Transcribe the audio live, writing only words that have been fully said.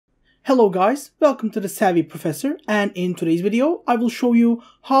Hello guys, welcome to the Savvy Professor, and in today's video I will show you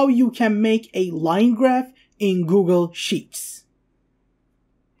how you can make a line graph in Google Sheets.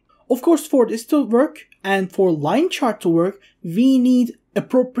 Of course, for this to work and for line chart to work, we need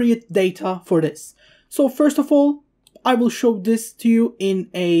appropriate data for this. So first of all, I will show this to you in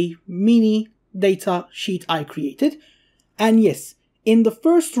a mini data sheet I created. And yes, in the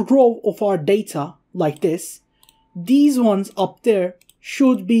first row of our data like this, these ones up there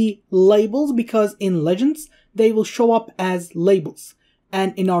should be labels because in Legends they will show up as labels,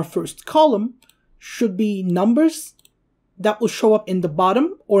 and in our first column should be numbers that will show up in the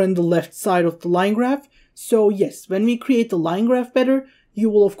bottom or in the left side of the line graph. So yes, when we create the line graph better, you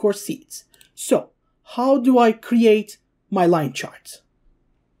will of course see it. So how do I create my line chart?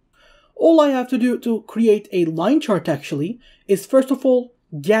 All I have to do to create a line chart actually is first of all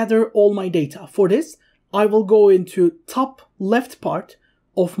gather all my data. For this I will go into top left part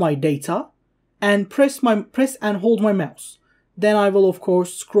of my data and press and hold my mouse. Then I will of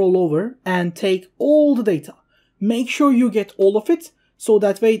course scroll over and take all the data. Make sure you get all of it so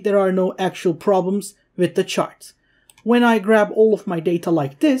that way there are no actual problems with the chart. When I grab all of my data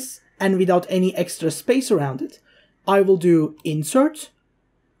like this and without any extra space around it, I will do insert.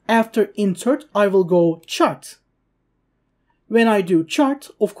 After insert, I will go chart. When I do chart,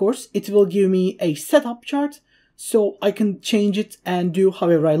 of course, it will give me a setup chart, so I can change it and do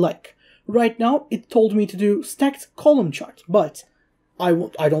however I like. Right now, it told me to do stacked column chart, but I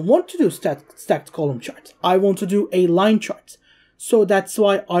don't want to do stacked column chart. I want to do a line chart. So that's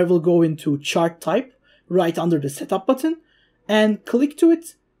why I will go into chart type right under the setup button and click to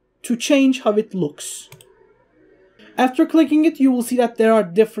it to change how it looks. After clicking it, you will see that there are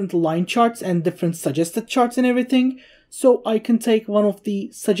different line charts and different suggested charts and everything. So I can take one of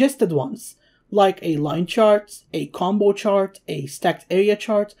the suggested ones, like a line chart, a combo chart, a stacked area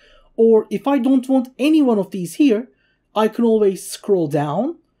chart, or if I don't want any one of these here, I can always scroll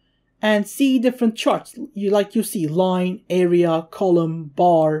down and see different charts. You see line, area, column,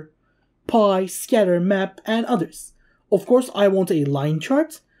 bar, pie, scatter, map, and others. Of course, I want a line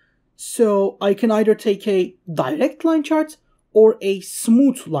chart, so I can either take a direct line chart or a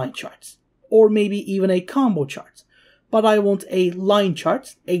smooth line chart, or maybe even a combo chart. But I want a line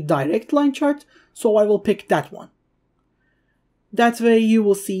chart, a direct line chart, so I will pick that one. That way you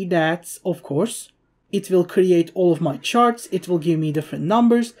will see that, of course, it will create all of my charts, it will give me different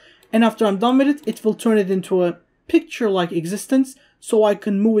numbers, and after I'm done with it, it will turn it into a picture-like existence so I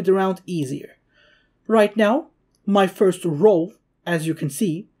can move it around easier. Right now, my first row, as you can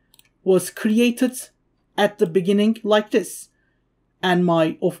see, was created at the beginning like this. And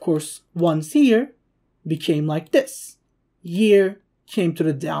my, of course, ones here became like this. Year came to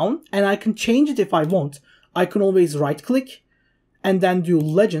the down, and I can change it if I want. I can always right click and then do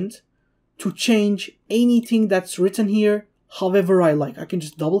legend to change anything that's written here however I like. I can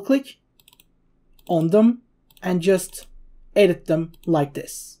just double click on them and just edit them like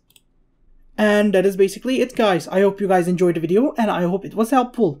this. And that is basically it, guys. I hope you guys enjoyed the video and I hope it was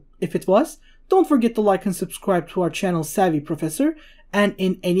helpful. If it was, don't forget to like and subscribe to our channel Savvy Professor, and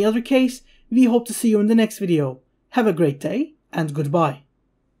in any other case, we hope to see you in the next video. Have a great day and goodbye.